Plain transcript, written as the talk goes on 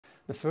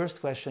The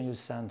first question you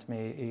sent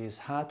me is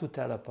how to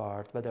tell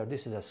apart whether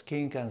this is a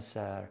skin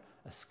cancer,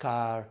 a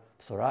scar,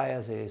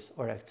 psoriasis,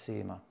 or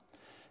eczema.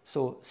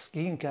 So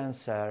skin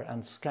cancer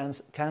and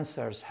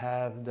cancers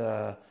have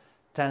the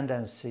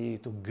tendency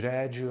to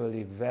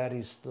gradually,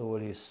 very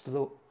slowly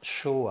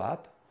show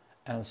up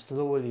and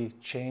slowly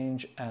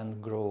change and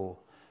grow.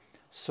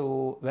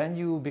 So when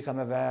you become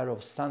aware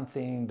of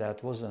something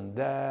that wasn't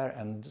there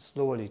and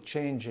slowly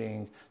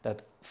changing,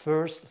 that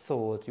first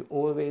thought, you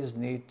always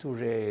need to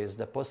raise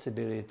the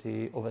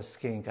possibility of a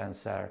skin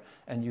cancer,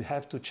 and you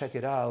have to check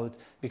it out,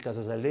 because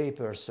as a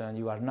layperson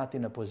you are not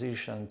in a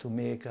position to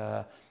make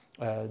a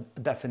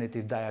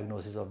definitive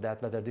diagnosis of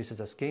that, whether this is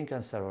a skin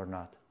cancer or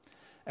not.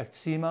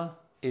 Eczema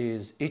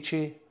is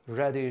itchy,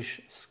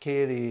 reddish,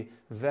 scaly,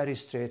 very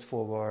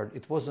straightforward.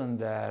 It wasn't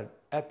there,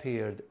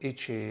 appeared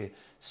itchy,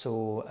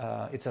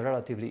 so it's a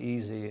relatively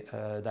easy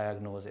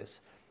diagnosis.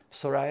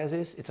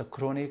 Psoriasis, it's a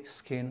chronic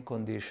skin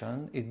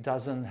condition. It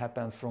doesn't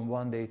happen from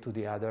one day to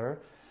the other.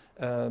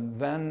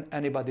 When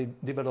anybody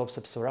develops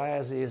a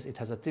psoriasis, it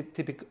has a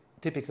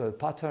typical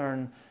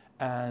pattern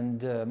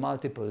and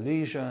multiple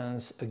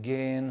lesions,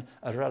 again,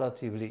 a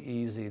relatively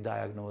easy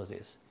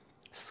diagnosis.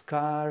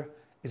 Scar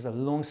is a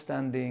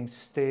long-standing,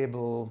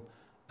 stable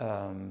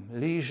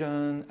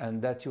lesion,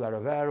 and that you are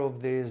aware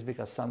of this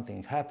because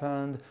something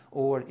happened,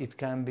 or it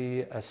can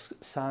be a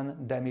sun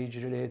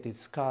damage-related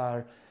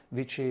scar,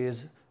 which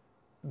is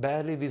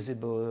barely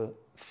visible,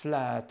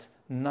 flat,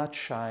 not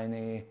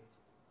shiny,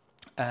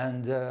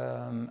 and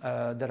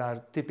there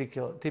are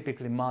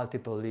typically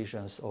multiple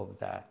lesions of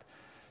that.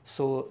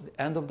 So at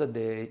the end of the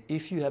day,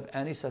 if you have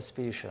any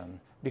suspicion,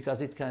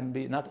 because it can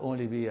be not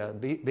only be a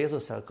basal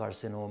cell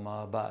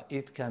carcinoma, but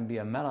it can be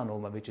a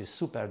melanoma, which is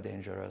super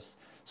dangerous.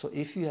 So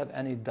if you have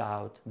any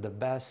doubt, the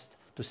best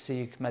to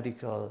seek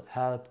medical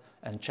help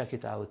and check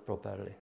it out properly.